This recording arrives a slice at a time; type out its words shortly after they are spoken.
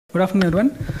Good afternoon,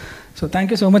 everyone. So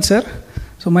thank you so much, sir.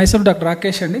 So myself, Dr.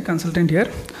 Rakesh, and consultant here.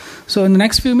 So in the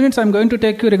next few minutes, I'm going to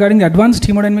take you regarding the advanced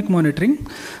hemodynamic monitoring.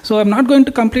 So I'm not going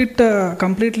to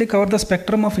completely cover the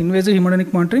spectrum of invasive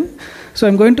hemodynamic monitoring. So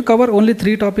I'm going to cover only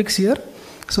 3 topics here.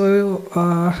 So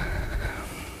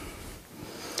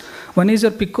one is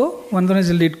your PICO, one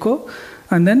is your LIDCO,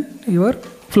 and then your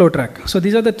flow track. So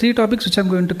these are the 3 topics which I'm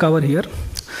going to cover here.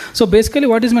 So basically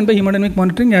what is meant by hemodynamic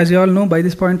monitoring, as you all know by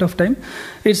this point of time,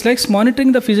 it's like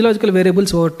monitoring the physiological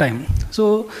variables over time.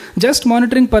 So just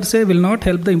monitoring per se will not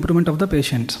help the improvement of the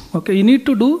patient. Okay, you need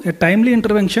to do a timely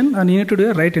intervention and you need to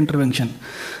do a right intervention.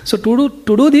 So to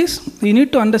do this, you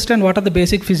need to understand what are the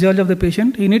basic physiology of the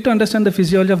patient, you need to understand the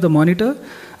physiology of the monitor,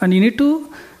 and you need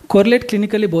to correlate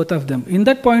clinically both of them. In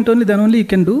that point only, then only you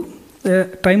can do a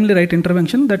timely right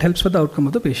intervention that helps for the outcome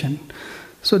of the patient.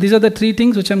 So these are the 3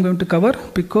 things which I'm going to cover: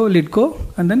 PICO, LIDCO,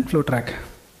 and then flow track.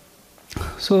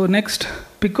 So next,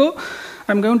 PICO,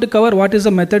 I'm going to cover what is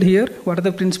the method here, what are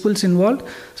the principles involved,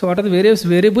 so what are the various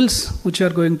variables which you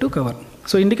are going to cover.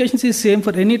 So indications is same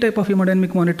for any type of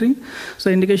hemodynamic monitoring.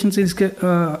 So indications is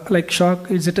like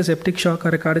shock, is it a septic shock or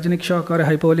a cardiogenic shock or a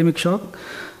hypovolemic shock,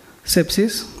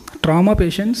 sepsis, trauma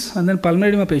patients, and then pulmonary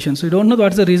edema patients. So you don't know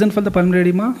what's the reason for the pulmonary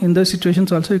edema. In those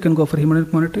situations also you can go for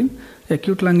hemodynamic monitoring.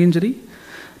 Acute lung injury,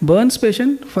 burns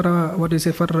patient for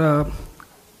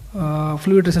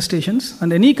fluid resuscitations,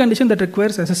 and any condition that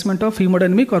requires assessment of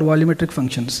hemodynamic or volumetric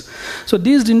functions. So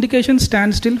these indications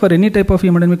stand still for any type of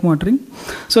hemodynamic monitoring.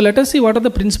 So let us see what are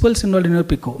the principles involved in your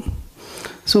PICO.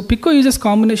 So PICO uses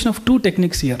combination of 2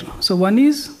 techniques here. So one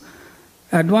is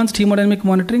advanced hemodynamic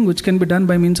monitoring, which can be done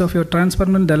by means of your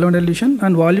transpermanent Dellon dilution,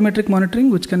 and volumetric monitoring,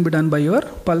 which can be done by your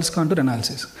pulse contour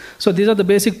analysis. So these are the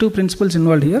basic 2 principles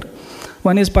involved here.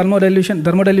 One is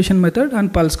thermodilution method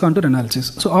and pulse contour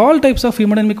analysis. So all types of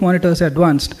hemodynamic monitors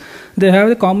advanced, they have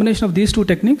a combination of these 2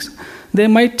 techniques. They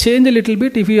might change a little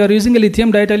bit. If you are using a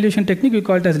lithium dilution technique, you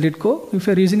call it as LIDCO. If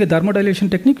you are using a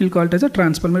thermodilution technique, you call it as a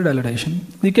transpulmonary dilution.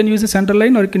 You can use a central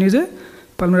line or you can use a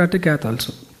pulmonary artery cath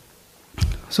also.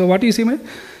 So what you see,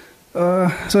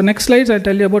 so next slides I'll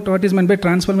tell you about what is meant by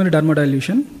transpulmonary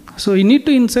dermodilution. So you need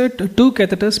to insert 2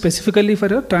 catheters specifically for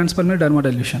your transpulmonary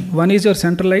dermodilution. One is your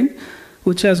central line,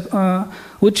 which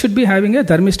should be having a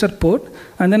thermistor port,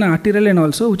 and then an arterial line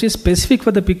also, which is specific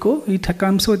for the PICO. It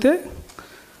comes with a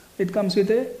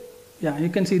yeah, you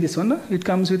can see this one. It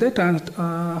comes with a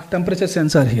temperature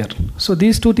sensor here. So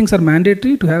these 2 things are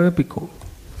mandatory to have a PICO.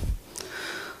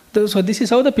 So this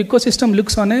is how the PICO system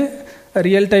looks on a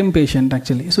real-time patient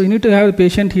actually. So you need to have a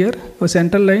patient here, a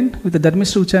central line with the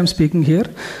thermistor which I am speaking here.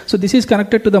 So this is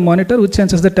connected to the monitor which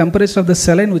senses the temperature of the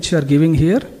saline which you are giving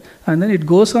here, and then it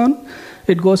goes on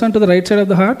to the right side of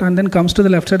the heart and then comes to the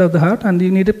left side of the heart, and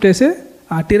you need to place a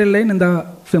arterial line in the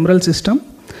femoral system,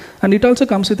 and it also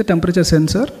comes with a temperature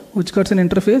sensor which got an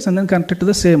interface and then connected to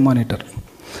the same monitor.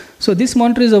 So this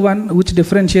monitor is the one which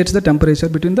differentiates the temperature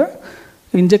between the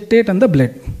injectate and the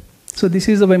blood. So this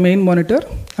is the main monitor,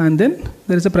 and then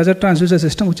there is a pressure transducer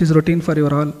system which is routine for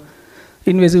your all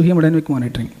invasive hemodynamic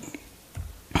monitoring.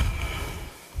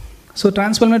 So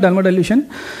transpulmonary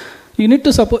dermodilution,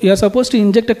 you are supposed to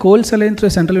inject a cold saline through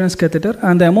a central venous catheter,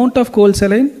 and the amount of cold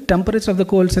saline, temperature of the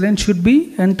cold saline should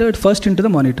be entered first into the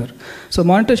monitor. So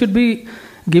monitor should be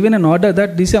given an order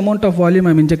that this amount of volume I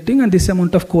am injecting and this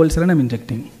amount of cold saline I am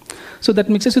injecting. So that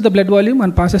mixes with the blood volume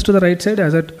and passes to the right side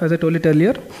as I told it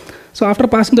earlier. So after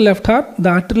passing the left heart, the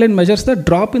arterial line measures the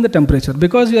drop in the temperature.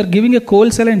 Because you are giving a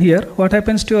cold saline here, what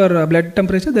happens to your blood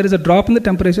temperature? There is a drop in the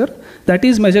temperature that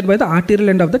is measured by the arterial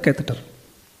end of the catheter.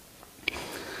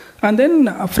 And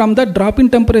then from that drop in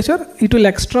temperature, it will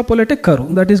extrapolate a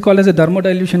curve that is called as a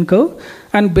thermodilution curve.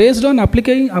 And based on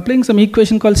applying some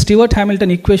equation called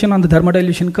Stewart-Hamilton equation on the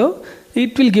thermodilution curve,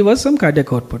 it will give us some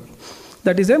cardiac output.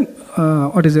 That is a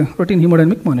routine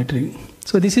hemodynamic monitoring.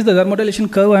 So this is the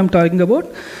thermodilution curve I am talking about.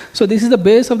 So this is the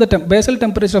base of the basal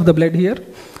temperature of the blood here.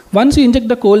 Once you inject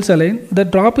the cold saline, the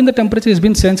drop in the temperature is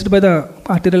being sensed by the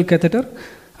arterial catheter,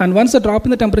 and once the drop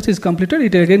in the temperature is completed,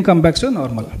 it again comes back to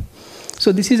normal.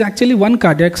 So this is actually one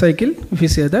cardiac cycle, if you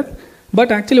say that.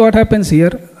 But actually what happens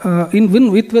here,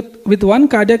 with one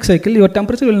cardiac cycle, your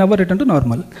temperature will never return to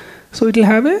normal. So it will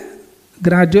have a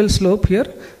gradual slope here.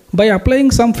 By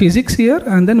applying some physics here,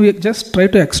 and then we just try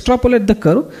to extrapolate the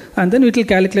curve, and then it will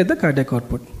calculate the cardiac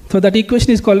output. So that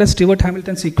equation is called as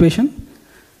Stewart-Hamilton's equation.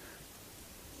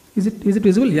 Is it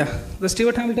visible? Yeah. The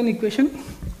Stewart-Hamilton equation.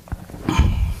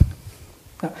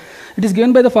 It is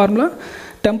given by the formula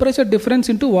temperature difference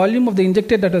into volume of the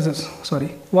injectate that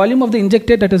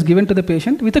is given to the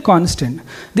patient with a constant.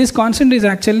 This constant is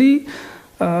actually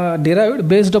derived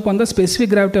based upon the specific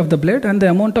gravity of the blood and the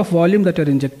amount of volume that you are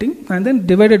injecting, and then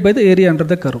divided by the area under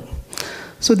the curve.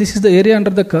 So this is the area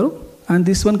under the curve, and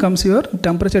this one comes your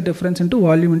temperature difference into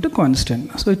volume into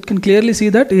constant. So it can clearly see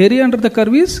that area under the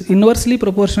curve is inversely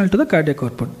proportional to the cardiac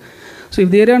output. So if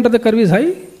the area under the curve is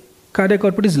high, cardiac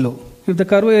output is low. If the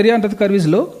curve area under the curve is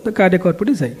low, the cardiac output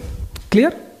is high.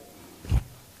 Clear?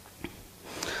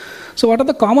 So what are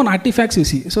the common artifacts you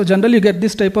see? So generally you get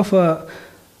this type of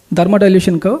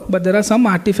thermodilution curve, but there are some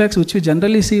artifacts which we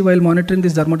generally see while monitoring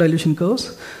these thermodilution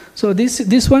curves. So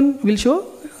this one will show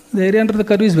the area under the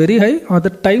curve is very high, or the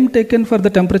time taken for the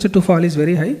temperature to fall is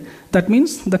very high. That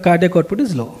means the cardiac output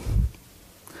is low.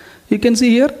 You can see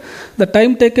here the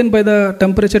time taken by the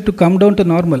temperature to come down to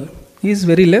normal is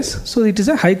very less, so it is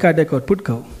a high cardiac output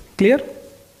curve. Clear?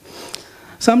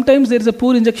 Sometimes there is a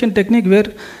poor injection technique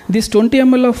where this 20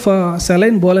 ml of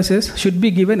saline boluses should be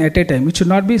given at a time. It should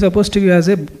not be supposed to be as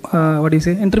a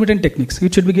intermittent techniques.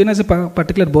 It should be given as a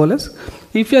particular bolus.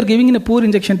 If you are giving in a poor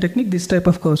injection technique, this type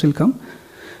of curves will come,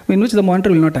 in which the monitor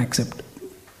will not accept.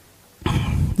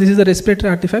 This is the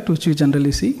respiratory artifact which we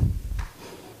generally see.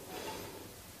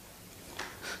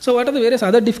 So what are the various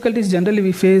other difficulties generally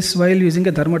we face while using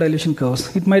a thermodilution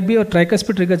curves? It might be your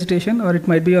tricuspid regurgitation, or it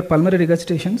might be your pulmonary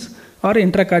regurgitations, or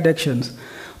intracardiac shunts.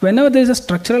 Whenever there is a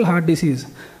structural heart disease,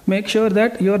 make sure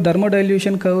that your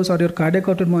thermodilution curves or your cardiac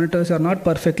output monitors are not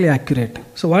perfectly accurate.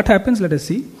 So what happens? Let us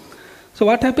see. So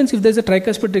what happens if there is a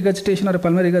tricuspid regurgitation or a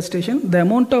pulmonary regurgitation? The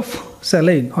amount of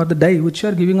saline or the dye which you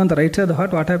are giving on the right side of the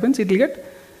heart, what happens? It will get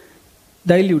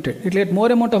diluted. It will get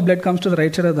more amount of blood comes to the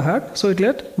right side of the heart, so it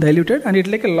will get diluted, and it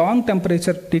will take a long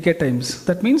temperature decay times.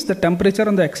 That means the temperature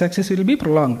on the x-axis will be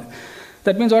prolonged.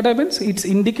 That means what happens? It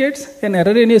indicates an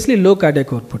erroneously low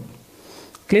cardiac output.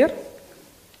 Clear?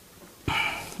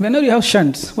 Whenever you have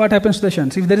shunts, what happens to the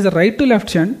shunts? If there is a right to left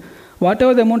shunt,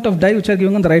 whatever the amount of dye which are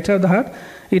given on the right side of the heart,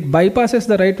 it bypasses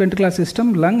the right ventricular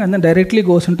system, lung, and then directly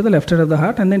goes into the left side of the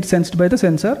heart, and then it's sensed by the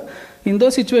sensor. In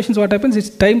those situations, what happens is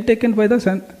time taken by the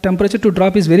temperature to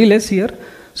drop is very less here,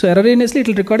 so erroneously it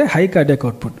will record a high cardiac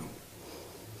output.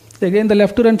 Again, the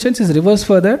left to run shunts is reverse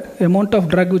for that. Amount of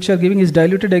drug which you are giving is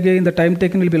diluted again, the time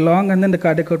taken will be long, and then the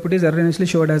cardiac output is erroneously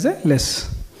showed as a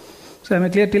less. So am I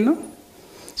clear till now?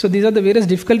 So these are the various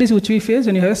difficulties which we face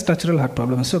when you have a structural heart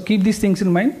problem. So keep these things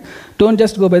in mind. Don't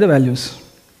just go by the values.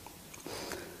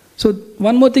 So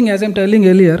one more thing, as I'm telling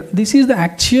earlier, this is the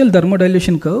actual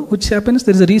thermodilution curve which happens.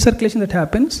 There is a recirculation that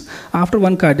happens after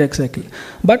one cardiac cycle.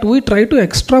 But we try to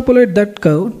extrapolate that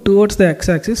curve towards the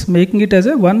x-axis, making it as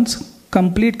a once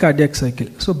complete cardiac cycle.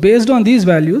 So based on these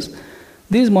values,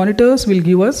 these monitors will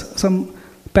give us some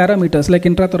parameters like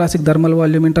intrathoracic thermal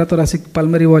volume, intrathoracic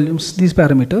pulmonary volumes, these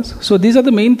parameters. So these are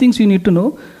the main things you need to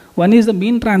know. One is the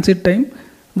mean transit time.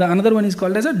 The another one is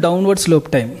called as a downward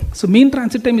slope time. So mean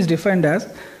transit time is defined as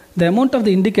the amount of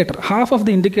the indicator, half of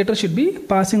the indicator should be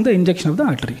passing the injection of the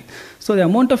artery. So the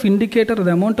amount of indicator,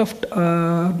 the amount of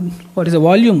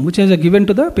volume which is given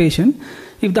to the patient,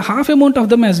 if the half amount of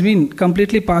them has been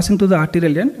completely passing to the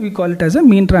arterial end, we call it as a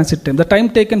mean transit time. The time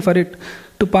taken for it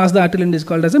to pass the arterial end is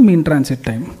called as a mean transit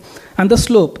time. And the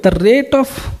slope, the rate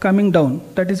of coming down,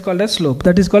 that is called as slope.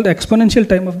 That is called exponential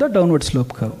time of the downward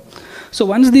slope curve. So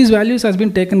once these values has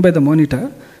been taken by the monitor,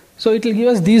 so it will give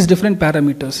us these different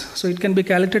parameters. So it can be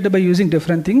calculated by using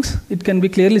different things. It can be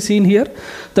clearly seen here.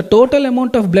 The total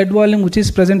amount of blood volume which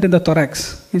is present in the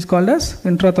thorax is called as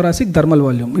intrathoracic thermal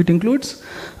volume. It includes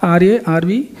RA,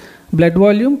 RV, blood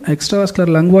volume, extravascular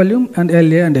lung volume, and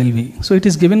LA and LV. So it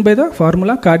is given by the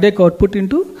formula cardiac output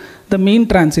into the mean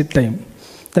transit time.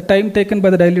 The time taken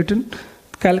by the diluent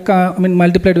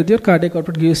multiplied with your cardiac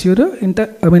output gives you the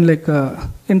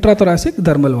intrathoracic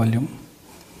thermal volume.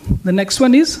 The next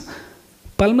one is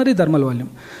pulmonary thermal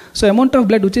volume. So amount of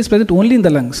blood which is present only in the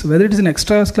lungs, whether it is an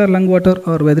extravascular lung water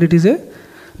or whether it is a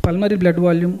pulmonary blood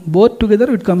volume, both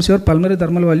together it comes your pulmonary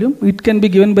thermal volume. It can be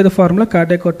given by the formula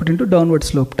cardiac output into downward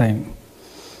slope time.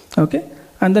 Okay.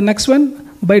 And the next one,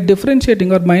 by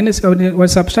differentiating or by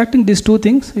subtracting these two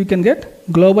things, you can get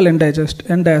global end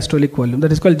diastolic volume.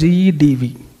 That is called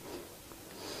GEDV.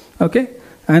 Okay.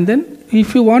 And then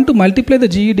if you want to multiply the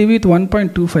GEDV with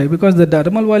 1.25, because the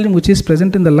thermal volume which is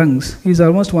present in the lungs is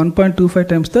almost 1.25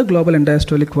 times the global end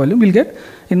diastolic volume, we'll get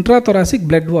intrathoracic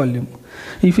blood volume.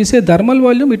 If you say thermal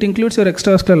volume, it includes your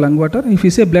extravascular lung water. If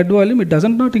you say blood volume, it does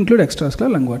not include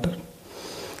extravascular lung water.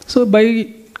 So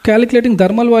by calculating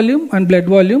thermal volume and blood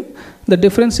volume, the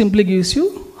difference simply gives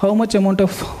you how much amount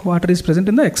of water is present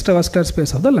in the extravascular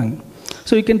space of the lung.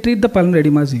 So you can treat the pulmonary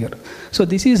edemas here. So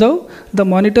this is how the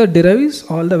monitor derives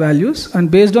all the values,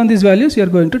 and based on these values you are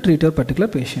going to treat your particular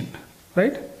patient,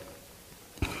 right?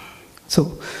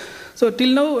 So So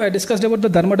till now I discussed about the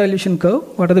thermodilution curve.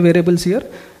 What are the variables here?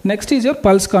 Next is your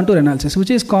pulse contour analysis, which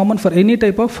is common for any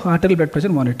type of arterial blood pressure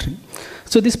monitoring.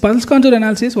 So this pulse contour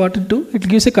analysis, what it do? It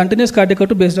gives a continuous cardiac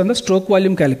output based on the stroke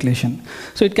volume calculation.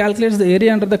 So it calculates the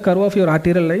area under the curve of your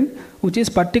arterial line, which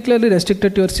is particularly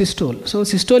restricted to your systole. So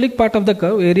systolic part of the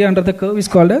curve, area under the curve, is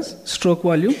called as stroke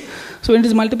volume. So when it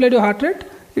is multiplied to heart rate,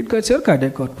 it gets your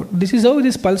cardiac output. This is how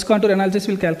this pulse contour analysis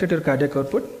will calculate your cardiac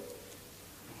output.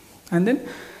 And then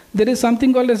there is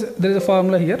something called as, there is a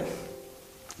formula here,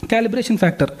 calibration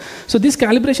factor. So this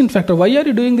calibration factor, why are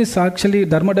you doing this actually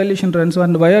thermodilution runs,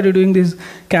 and why are you doing these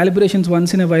calibrations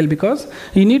once in a while? Because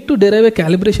you need to derive a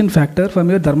calibration factor from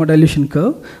your thermodilution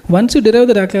curve. Once you derive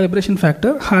the calibration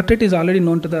factor, heart rate is already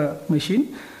known to the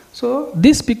machine. So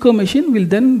this PICO machine will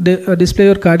then display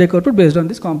your cardiac output based on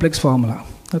this complex formula.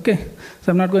 Okay,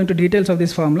 so I'm not going to details of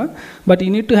this formula, but you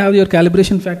need to have your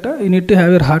calibration factor, you need to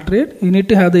have your heart rate, you need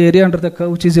to have the area under the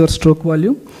curve, which is your stroke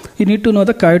volume, you need to know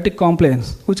the chaotic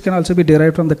compliance, which can also be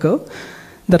derived from the curve.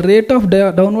 The rate of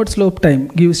downward slope time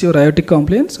gives your aortic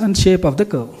compliance and shape of the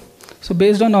curve. So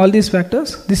based on all these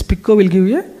factors, this PICO will give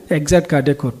you an exact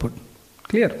cardiac output.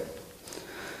 Clear?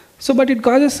 So, but it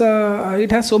causes,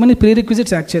 it has so many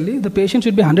prerequisites actually. The patient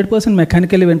should be 100%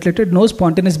 mechanically ventilated. No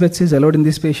spontaneous breaths is allowed in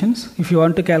these patients if you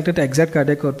want to calculate the exact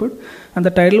cardiac output. And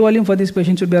the tidal volume for this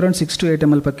patient should be around 6 to 8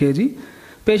 ml per kg.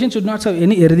 Patient should not have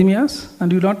any arrhythmias,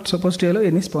 and you're not supposed to allow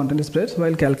any spontaneous breaths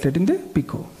while calculating the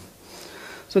PICO.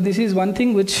 So this is one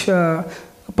thing which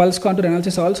pulse contour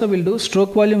analysis also will do,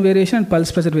 stroke volume variation and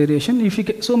pulse pressure variation. If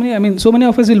you so many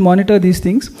of us will monitor these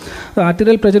things. The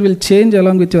arterial pressure will change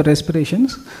along with your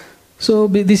respirations. So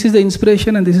this is the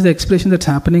inspiration and this is the expression that's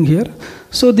happening here.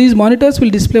 So these monitors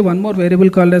will display one more variable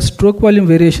called as stroke volume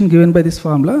variation given by this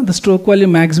formula. The stroke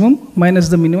volume maximum minus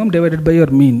the minimum divided by your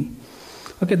mean.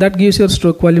 Okay, that gives your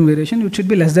stroke volume variation, which should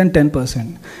be less than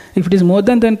 10%. If it is more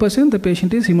than 10%, the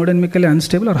patient is hemodynamically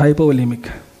unstable or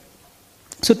hypovolemic.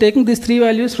 So taking these three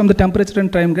values from the temperature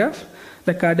and time graph,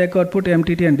 like cardiac output,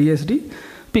 MTT and DSD,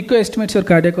 PICO estimates your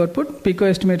cardiac output, PICO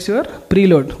estimates your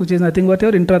preload, which is nothing but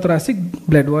your intrathoracic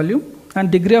blood volume, and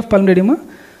degree of pulmonary edema,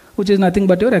 which is nothing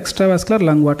but your extravascular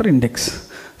lung water index.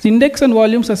 The index and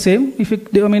volumes are same. If you,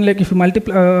 if you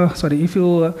multiply, if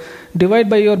you divide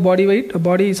by your body weight,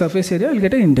 body surface area, you'll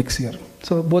get an index here.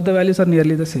 So both the values are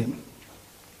nearly the same.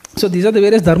 So these are the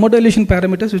various thermodilution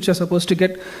parameters which are supposed to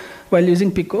get while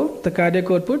using PICO: the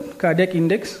cardiac output, cardiac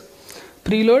index.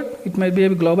 Preload, it might be a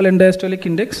global end-diastolic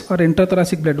index or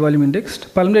intrathoracic blood volume index.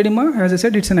 Pulmonary edema, as I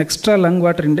said, it's an extra lung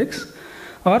water index,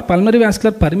 or pulmonary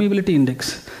vascular permeability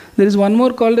index. There is one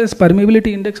more called as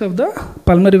permeability index of the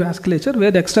pulmonary vasculature,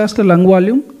 where the extravascular lung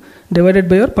volume divided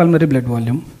by your pulmonary blood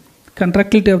volume.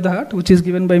 Contractility of the heart, which is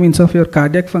given by means of your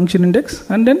cardiac function index,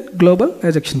 and then global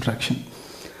ejection fraction.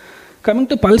 Coming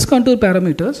to pulse contour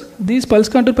parameters, these pulse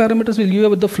contour parameters will give you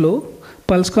about the flow,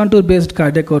 pulse contour based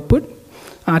cardiac output,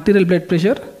 arterial blood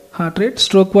pressure, heart rate,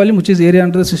 stroke volume, which is area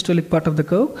under the systolic part of the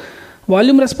curve.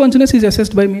 Volume responsiveness is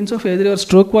assessed by means of either your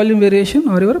stroke volume variation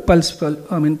or your pulse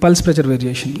pressure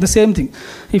variation. The same thing.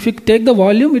 If you take the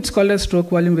volume, it's called as stroke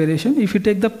volume variation. If you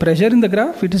take the pressure in the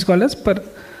graph, it is called as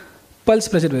pulse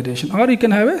pressure variation. Or you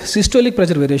can have a systolic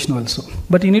pressure variation also.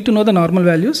 But you need to know the normal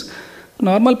values.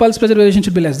 Normal pulse pressure variation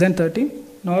should be less than 30.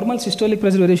 Normal systolic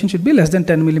pressure variation should be less than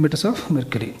 10 millimeters of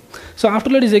mercury. So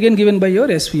afterload is again given by your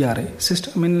SVRI,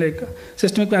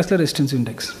 systemic vascular resistance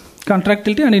index,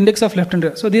 contractility and index of left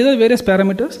and. So these are various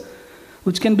parameters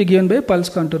which can be given by pulse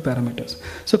contour parameters.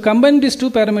 So combine these two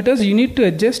parameters, you need to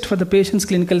adjust for the patient's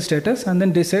clinical status and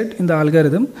then decide in the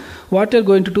algorithm what you are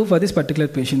going to do for this particular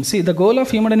patient. See, the goal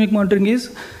of hemodynamic monitoring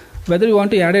is whether you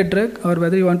want to add a drug or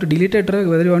whether you want to delete a drug,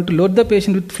 whether you want to load the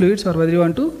patient with fluids or whether you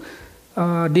want to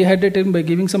dehydrate him by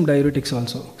giving some diuretics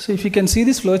also. So if you can see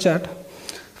this flow chart,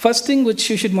 first thing which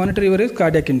you should monitor your is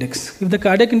cardiac index. If the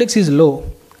cardiac index is low,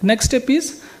 next step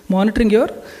is monitoring your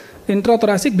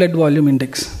intrathoracic blood volume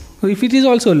index. So if it is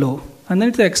also low, and then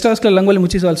it's the extravascular lung volume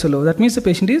which is also low, that means the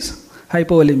patient is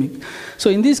hypovolemic. So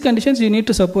in these conditions, you need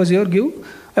to suppose you give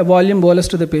a volume bolus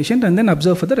to the patient and then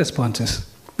observe for the responses.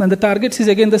 And the targets is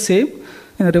again the same.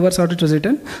 In the reverse order it was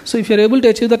written. So if you are able to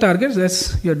achieve the targets,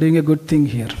 yes, you are doing a good thing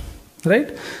here.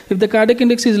 Right? If the cardiac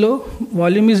index is low,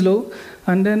 volume is low,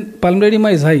 and then pulmonary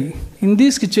edema is high, in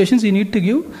these situations you need to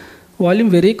give volume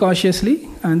very cautiously,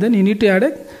 and then you need to add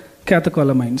a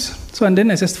catecholamines. So and then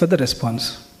assess for the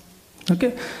response.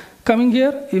 Okay. Coming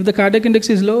here, if the cardiac index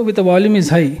is low with the volume is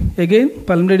high, again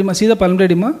pulmonary edema. See the pulmonary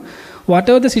edema.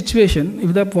 Whatever the situation,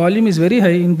 if the volume is very high,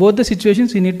 in both the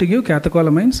situations you need to give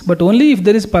catecholamines. But only if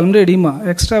there is pulmonary edema,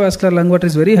 extravascular lung water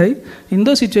is very high, in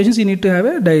those situations you need to have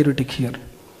a diuretic here.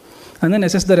 and then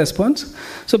assess the response.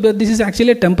 So but this is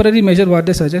actually a temporary measure. What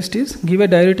they suggest is give a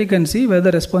diuretic and see where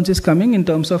the response is coming in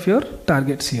terms of your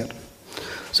targets here.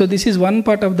 So this is one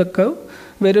part of the curve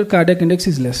where your cardiac index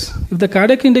is less. If the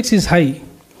cardiac index is high,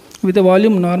 with a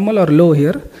volume normal or low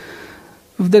here,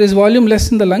 if there is volume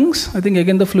less in the lungs, I think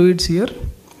again the fluids here.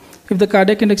 If the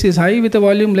cardiac index is high with a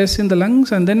volume less in the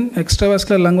lungs and then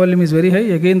extravascular lung volume is very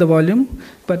high, again the volume,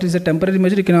 but it's a temporary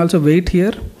measure, you can also wait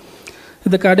here.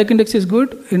 If the cardiac index is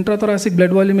good, intrathoracic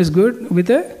blood volume is good, with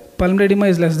a pulmonary edema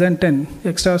is less than 10,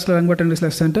 extravascular lung volume is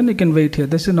less than 10, you can wait here.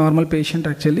 This is a normal patient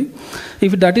actually.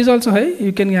 If that is also high,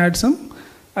 you can add some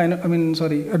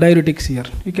diuretics here.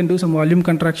 You can do some volume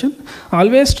contraction.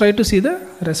 Always try to see the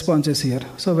responses here.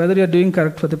 So whether you are doing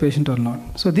correct for the patient or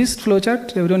not. So this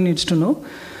flowchart everyone needs to know.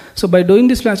 So by doing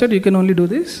this flowchart, you can only do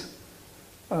this.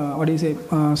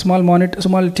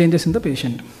 Small changes in the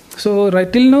patient. So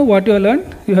right till now, what you have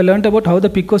learned? You have learned about how the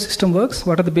PICO system works.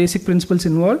 What are the basic principles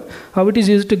involved? How it is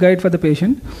used to guide for the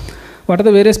patient. What are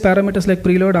the various parameters like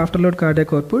preload, afterload,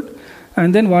 cardiac output.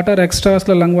 And then what are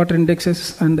extravascular lung water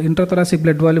indexes and intrathoracic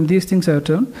blood volume, these things are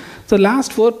turned. So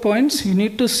last 4 points you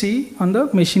need to see on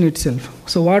the machine itself.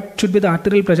 So what should be the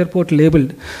arterial pressure port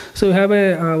labeled? So you have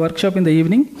a workshop in the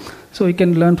evening, so you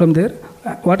can learn from there.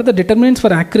 What are the determinants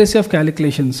for accuracy of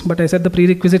calculations? But I said the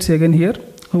prerequisites again here.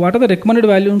 What are the recommended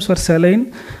values for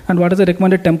saline and what is the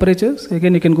recommended temperatures?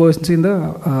 Again you can go and see in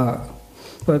the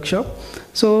workshop.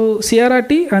 So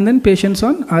CRRT and then patients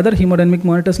on other hemodynamic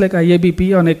monitors like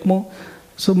IABP or ECMO.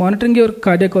 So monitoring your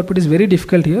cardiac output is very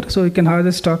difficult here. So you can have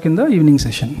this talk in the evening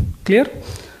session. Clear?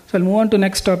 So I'll move on to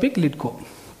next topic, LIDCO.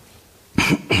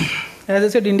 As I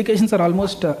said, indications are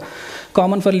almost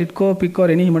common for LIDCO, PIC or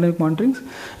any hemodynamic monitoring.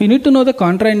 You need to know the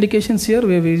contraindications here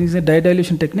where we use a dye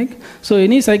dilution technique. So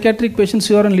any psychiatric patients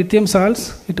who are on lithium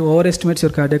salts, it overestimates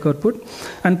your cardiac output.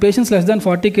 And patients less than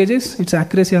 40 kgs, its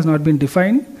accuracy has not been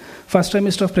defined. First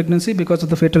trimester of pregnancy because of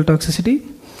the fatal toxicity.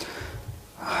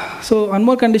 So one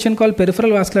more condition called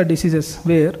peripheral vascular diseases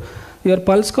where your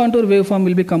pulse contour waveform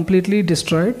will be completely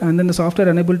destroyed and then the software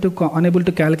unable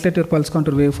to calculate your pulse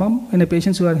contour waveform in a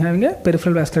patients who are having a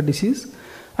peripheral vascular disease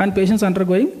and patients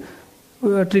undergoing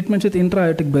treatments with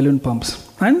intra-aortic balloon pumps.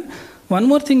 And one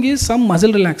more thing is some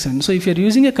muscle relaxant. So if you are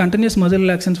using a continuous muscle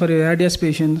relaxants for your ARDS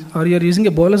patients or you are using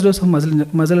a bolus dose of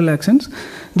muscle relaxants,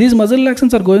 these muscle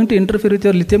relaxants are going to interfere with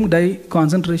your lithium dye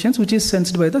concentrations which is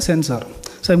sensed by the sensor.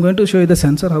 So I am going to show you the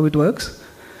sensor, how it works.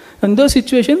 In those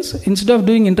situations, instead of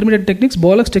doing intermediate techniques,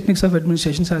 bolus techniques of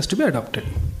administration has to be adopted.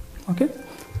 Okay?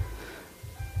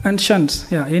 And shunts.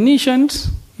 Yeah, any shunts,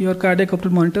 your cardiac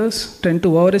output monitors tend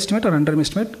to overestimate or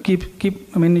underestimate.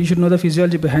 You should know the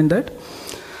physiology behind that.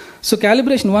 So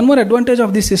calibration, one more advantage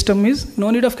of this system is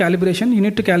no need of calibration. You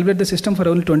need to calibrate the system for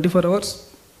only 24 hours.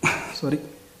 Sorry.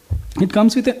 It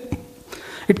comes with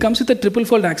a triple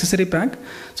fold accessory pack.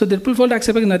 So the triple fold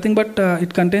accessory pack is nothing but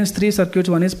it contains 3 circuits.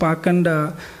 One is spark and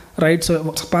ride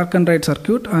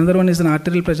circuit. Another one is an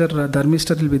arterial pressure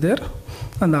thermistor will be there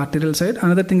on the arterial side.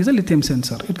 Another thing is a lithium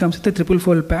sensor. It comes with a triple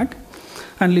fold pack.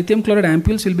 And lithium chloride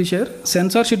ampules will be shared.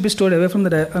 Sensor should be stored away from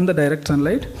the direct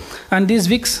sunlight. And these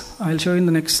wicks, I'll show you in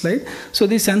the next slide. So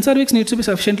these sensor wicks needs to be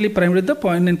sufficiently primed with the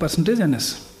 0.9%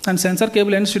 NS. And sensor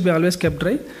cable ends should be always kept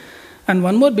dry. And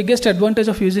one more biggest advantage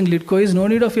of using LIDCO is no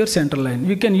need of your central line.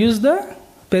 You can use the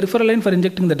peripheral line for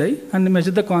injecting the dye and measure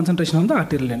the concentration on the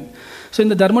arterial line. So in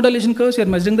the thermodilation curves, you are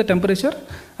measuring the temperature.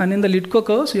 And in the LIDCO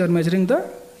curves, you are measuring the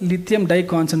lithium dye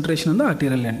concentration on the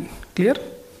arterial line. Clear?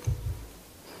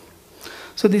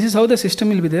 So this is how the system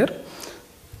will be there.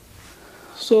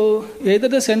 So either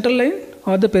the central line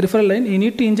or the peripheral line, you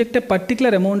need to inject a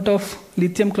particular amount of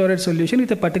lithium chloride solution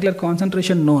with a particular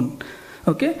concentration known.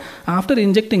 Okay. After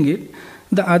injecting it,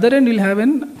 the other end will have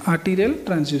an arterial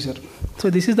transducer.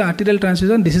 So this is the arterial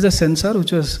transducer and this is the sensor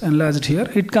which was enlarged here.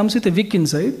 It comes with a wick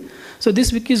inside. So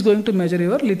this wick is going to measure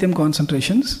your lithium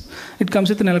concentrations. It comes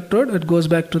with an electrode. It goes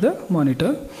back to the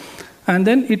monitor. And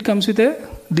then it comes with a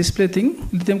display thing,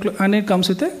 and it comes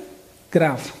with a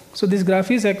graph. So this graph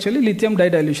is actually lithium dye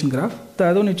dilution graph. The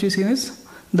other one which you see is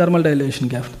thermal dilution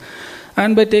graph.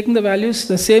 And by taking the values,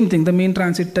 the same thing, the mean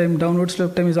transit time, downward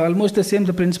slope time is almost the same,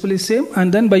 the principle is same.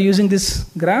 And then by using this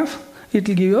graph, it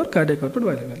will give your cardiac output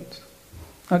values.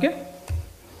 Okay?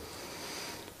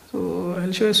 So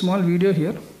I'll show a small video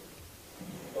here.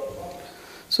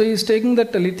 So he is taking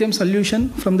that lithium solution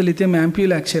from the lithium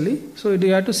ampule actually. So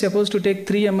you have to suppose to take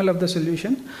 3 ml of the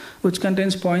solution which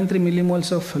contains 0.3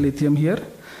 millimoles of lithium here.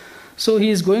 So he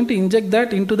is going to inject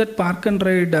that into that park and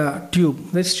ride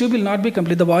tube. This tube will not be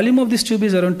complete. The volume of this tube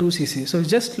is around 2 cc. So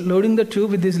just loading the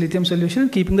tube with this lithium solution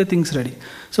and keeping the things ready.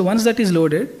 So once that is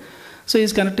loaded, So he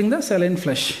is connecting the saline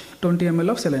flush, 20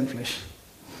 ml of saline flush.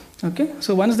 Okay,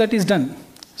 so once that is done,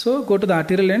 so go to the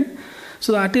arterial end.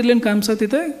 So the arterial end comes out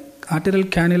with the arterial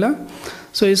cannula.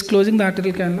 So he is closing the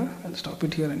arterial cannula. I'll stop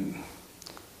it here.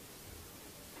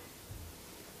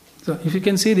 So if you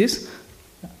can see this.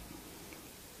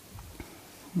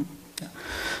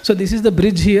 So this is the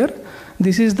bridge here.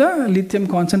 This is the lithium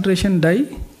concentration dye,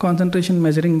 concentration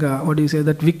measuring,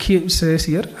 that wick here says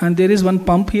here. And there is one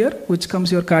pump here, which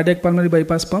comes your cardiac pulmonary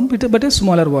bypass pump, but a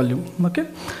smaller volume. Okay.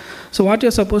 So what you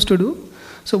are supposed to do,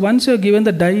 so once you are given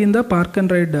the dye in the park and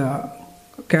ride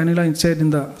cannula inside in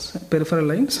the peripheral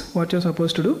lines, what you are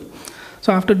supposed to do,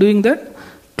 so after doing that,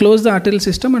 close the arterial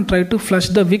system and try to flush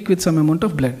the wick with some amount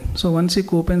of blood. So once he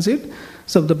opens it,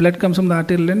 so the blood comes from the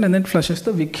arterial end and then flushes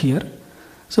the wick here.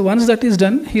 So once that is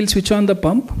done, he'll switch on the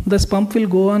pump. This pump will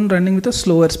go on running with a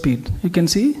slower speed. You can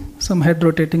see some head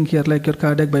rotating here like your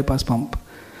cardiac bypass pump.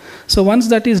 So once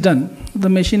that is done, the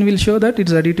machine will show that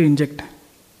it's ready to inject.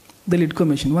 The LIDCO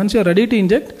machine. Once you are ready to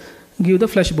inject, give the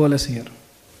flush bolus here.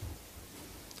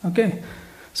 Okay.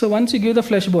 So once you give the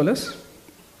flush bolus,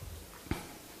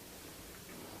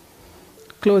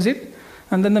 close it,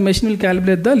 and then the machine will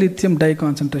calibrate the lithium dye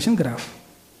concentration graph.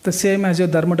 The same as your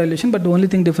thermodilation, but the only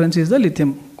thing difference is the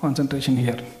lithium concentration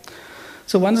here.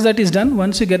 So once that is done,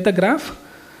 once you get the graph,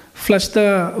 flush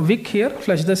the wick here,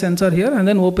 flush the sensor here, and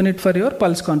then open it for your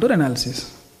pulse contour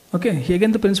analysis. Okay,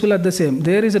 again the principle are the same.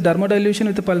 There is a thermodilation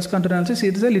with the pulse contour analysis,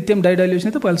 here is a lithium dye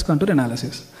dilution with the pulse contour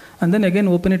analysis. And then again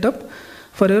open it up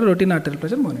for your routine arterial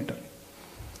pressure monitor.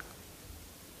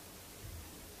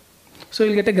 So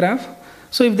you'll get a graph.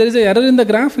 So if there is an error in the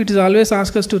graph, it is always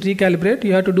ask us to recalibrate.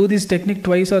 You have to do this technique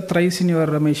twice or thrice in your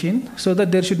machine so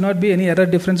that there should not be any error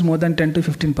difference more than 10 to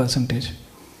 15%.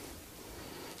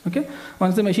 Okay.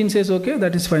 Once the machine says okay,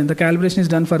 that is fine. The calibration is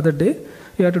done for the day.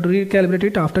 You have to recalibrate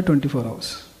it after 24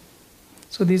 hours.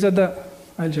 So these are the,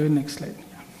 I'll show you next slide.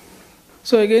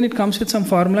 So again it comes with some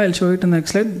formula, I'll show it in the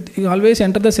next slide. You always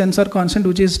enter the sensor constant,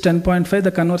 which is 10.5,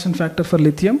 the conversion factor for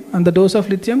lithium, and the dose of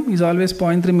lithium is always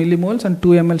 0.3 millimoles and 2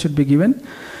 ml should be given.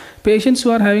 Patients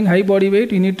who are having high body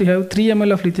weight, you need to have 3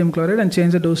 ml of lithium chloride and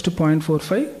change the dose to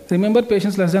 0.45. Remember,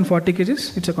 patients less than 40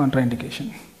 kgs, it's a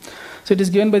contraindication. So it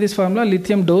is given by this formula,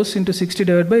 lithium dose into 60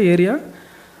 divided by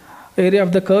area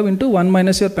of the curve into 1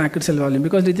 minus your packed cell volume.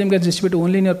 Because lithium gets distributed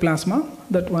only in your plasma,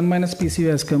 that 1 minus PCV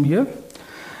has come here.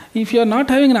 If you are not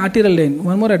having an arterial lane,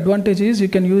 one more advantage is you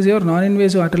can use your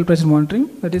non-invasive arterial pressure monitoring,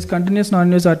 that is continuous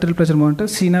non-invasive arterial pressure monitor,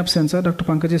 CNAP sensor. Dr.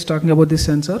 Pankaj is talking about this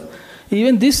sensor.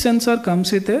 Even this sensor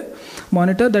comes with a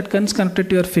monitor that comes connected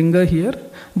to your finger here,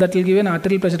 that will give an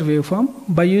arterial pressure waveform.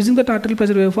 By using that arterial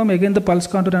pressure waveform, again the pulse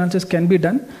contour analysis can be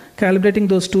done. Calibrating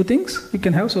those two things, you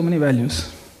can have so many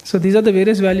values. So these are the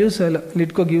various values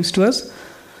LIDCO gives to us.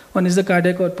 One is the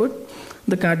cardiac output,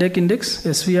 the cardiac index,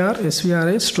 SVR,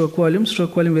 SVRI, stroke volume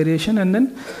variation, and then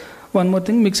one more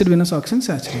thing, mixed venous oxygen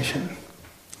saturation.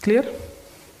 Clear?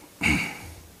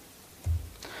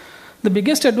 The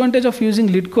biggest advantage of using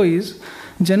LIDCO is,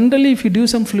 generally if you do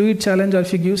some fluid challenge or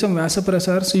if you give some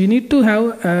vasopressor, so you need to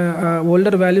have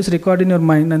older values recorded in your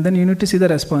mind and then you need to see the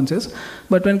responses.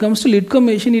 But when it comes to LIDCO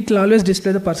machine, it will always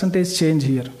display the percentage change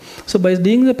here. So by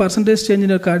doing the percentage change in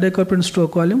your cardiac output and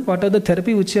stroke volume, what are the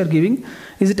therapy which you are giving,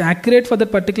 is it accurate for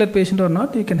that particular patient or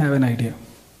not, you can have an idea.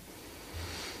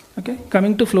 Okay,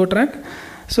 coming to flow track.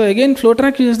 So again, flow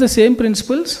track uses the same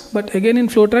principles, but again in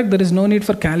flow track there is no need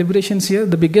for calibrations here.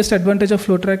 The biggest advantage of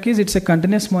flow track is it's a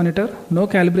continuous monitor, no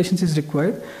calibrations is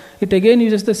required. It again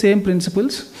uses the same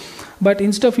principles, but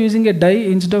instead of using a dye,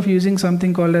 instead of using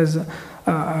something called as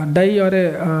dye or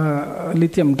a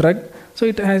lithium drug, so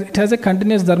it has a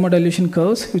continuous thermodilution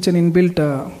curves, which is an inbuilt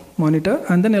monitor,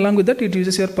 and then along with that it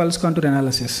uses your pulse contour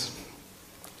analysis.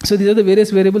 So these are the various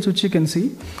variables which you can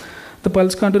see. The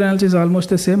pulse contour analysis is almost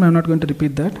the same. I am not going to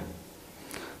repeat that.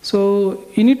 So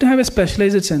you need to have a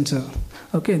specialized sensor.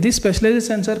 Okay, this specialized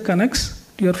sensor connects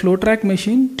your flow track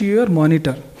machine to your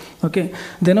monitor. Okay,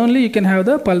 then only you can have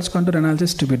the pulse contour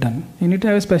analysis to be done. You need to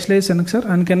have a specialized sensor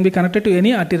and can be connected to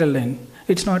any arterial line.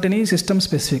 It's not any system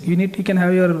specific. You can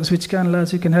have your switch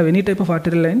cannulas, you can have any type of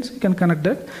arterial lines, you can connect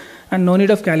that, and no need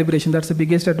of calibration. That's the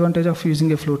biggest advantage of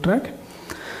using a flow track.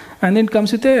 And then it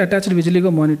comes with a attached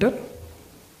Vigiligo monitor.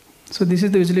 So this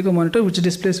is the Vigiligo monitor which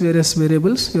displays various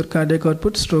variables, your cardiac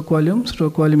output, stroke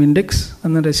volume index,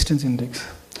 and then resistance index.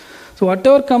 So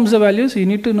whatever comes the values, you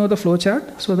need to know the flow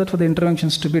chart so that for the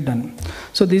interventions to be done.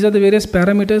 So these are the various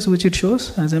parameters which it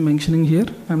shows, as I am mentioning here.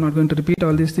 I am not going to repeat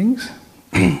all these things.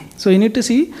 So you need to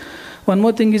see, one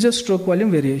more thing is a stroke volume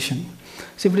variation.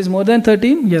 So if it is more than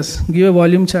 13, yes, give a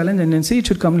volume challenge and then see it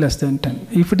should come less than 10.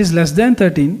 If it is less than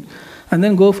 13, and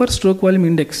then go for stroke volume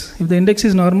index. If the index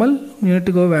is normal, you need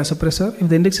to go vasopressor. If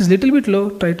the index is little bit low,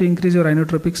 try to increase your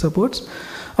inotropic supports.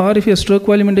 Or if your stroke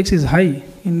volume index is high,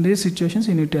 in these situations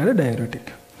you need to add a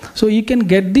diuretic. So you can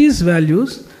get these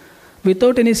values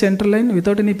without any central line,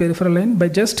 without any peripheral line, by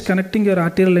just connecting your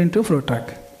arterial line to flow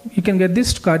track. You can get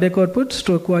this cardiac output,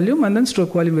 stroke volume, and then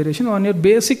stroke volume variation on your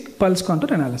basic pulse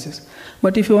contour analysis.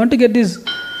 But if you want to get these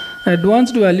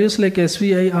advanced values like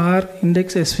SVIR,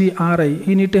 index SVRI,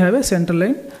 you need to have a central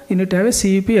line, you need to have a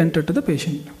CEP entered to the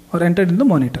patient or entered in the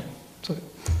monitor.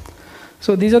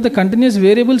 So these are the continuous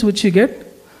variables which you get.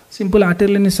 Simple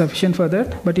arterial line is sufficient for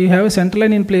that, but you have a central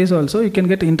line in place also. You can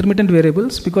get intermittent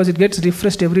variables because it gets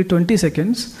refreshed every 20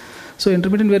 seconds. So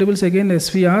intermittent variables again,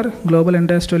 SVR, global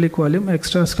end-diastolic volume,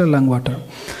 extravascular lung water.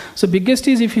 So biggest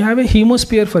is if you have a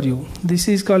hemosphere for you. This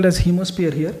is called as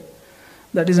hemosphere here.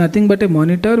 That is nothing but a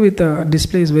monitor with a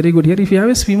display is very good here. If you have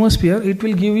a hemosphere, it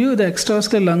will give you the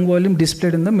extravascular lung volume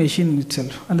displayed in the machine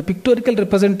itself. And the pictorial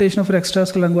representation of your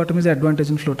extravascular lung volume is the advantage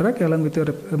in flow track along with your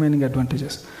remaining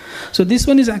advantages. So this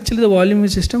one is actually the volume V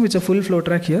system, which is a full flow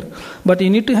track here. But you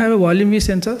need to have a volume V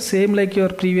sensor, same like your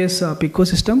previous PICO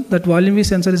system. That volume V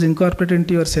sensor is incorporated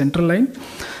into your central line.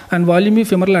 And volume V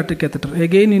femoral artery catheter.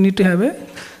 Again, you need to have a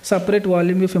separate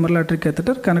volume V femoral artery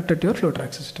catheter connected to your flow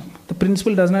track system. The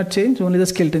principle does not change, only the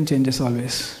skeleton changes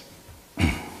always.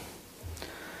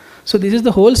 So this is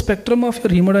the whole spectrum of your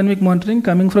hemodynamic monitoring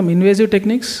coming from invasive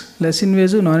techniques, less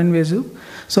invasive, non-invasive.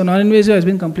 So non-invasive has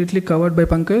been completely covered by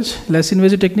Pankaj. Less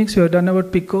invasive techniques we have done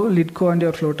about PICO, LIDCO and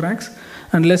your flow tracks.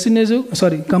 And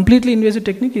completely invasive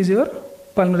technique is your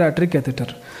pulmonary artery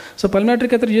catheter. So pulmonary artery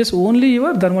catheter uses only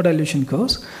your thermodilution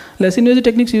curves. Less invasive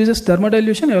techniques uses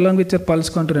thermodilution along with your pulse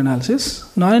contour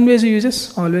analysis. Non-invasive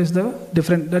uses always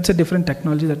that's a different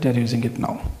technology that they are using it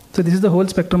now. So this is the whole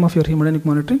spectrum of your hemodynamic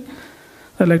monitoring.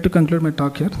 I'd like to conclude my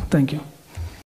talk here. Thank you.